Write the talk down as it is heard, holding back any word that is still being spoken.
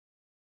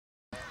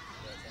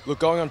Look,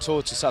 going on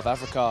tour to South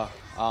Africa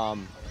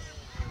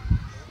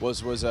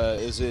was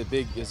a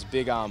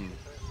big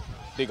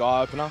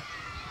eye opener.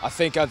 I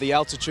think the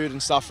altitude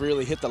and stuff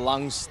really hit the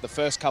lungs the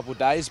first couple of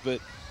days, but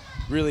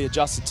really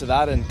adjusted to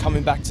that. And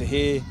coming back to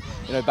here,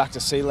 back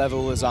to sea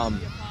level, is I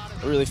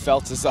really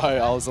felt as though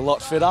I was a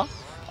lot fitter.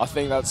 I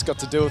think that's got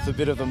to do with a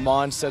bit of the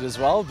mindset as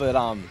well. But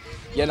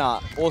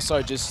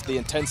also just the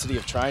intensity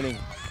of training.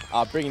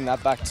 Bringing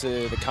that back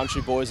to the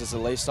country boys is the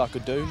least I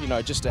could do,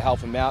 just to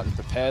help them out and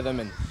prepare them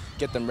and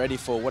get them ready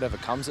for whatever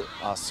comes at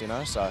us,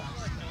 So,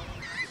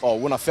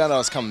 when I found out I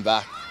was coming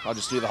back, I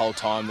just knew the whole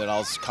time that I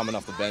was coming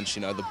off the bench.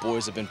 The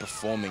boys have been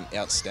performing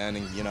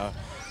outstanding.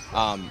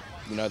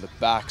 The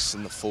backs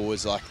and the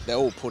forwards, they're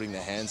all putting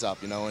their hands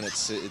up. And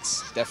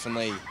it's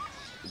definitely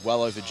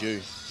well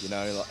overdue.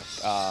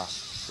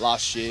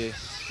 Last year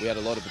we had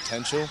a lot of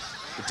potential.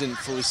 We didn't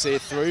fully see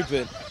it through,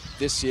 but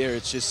this year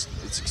it's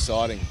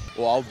exciting.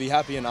 Well, I'll be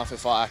happy enough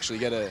if I actually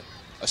get a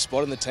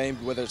spot in the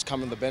team, whether it's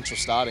coming on the bench or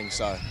starting.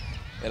 So,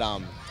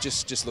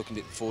 just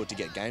looking forward to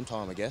get game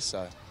time, I guess.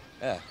 So,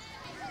 yeah.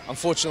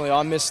 Unfortunately,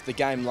 I missed the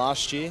game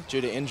last year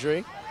due to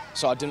injury,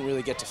 so I didn't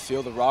really get to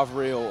feel the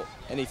rivalry or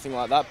anything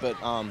like that. But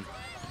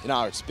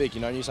it's big.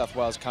 New South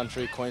Wales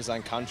Country,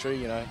 Queensland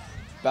Country.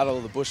 Battle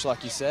of the bush,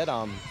 like you said.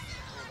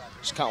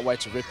 Just can't wait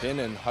to rip in,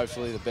 and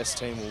hopefully the best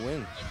team will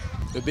win.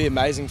 It would be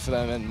amazing for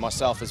them and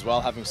myself as well,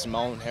 having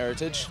Samoan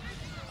heritage.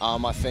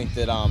 I think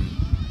that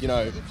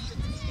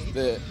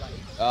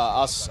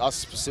us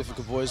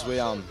Pasifika boys,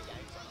 we're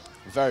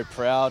very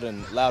proud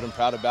and loud and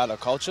proud about our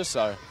culture.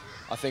 So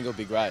I think it'll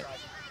be great.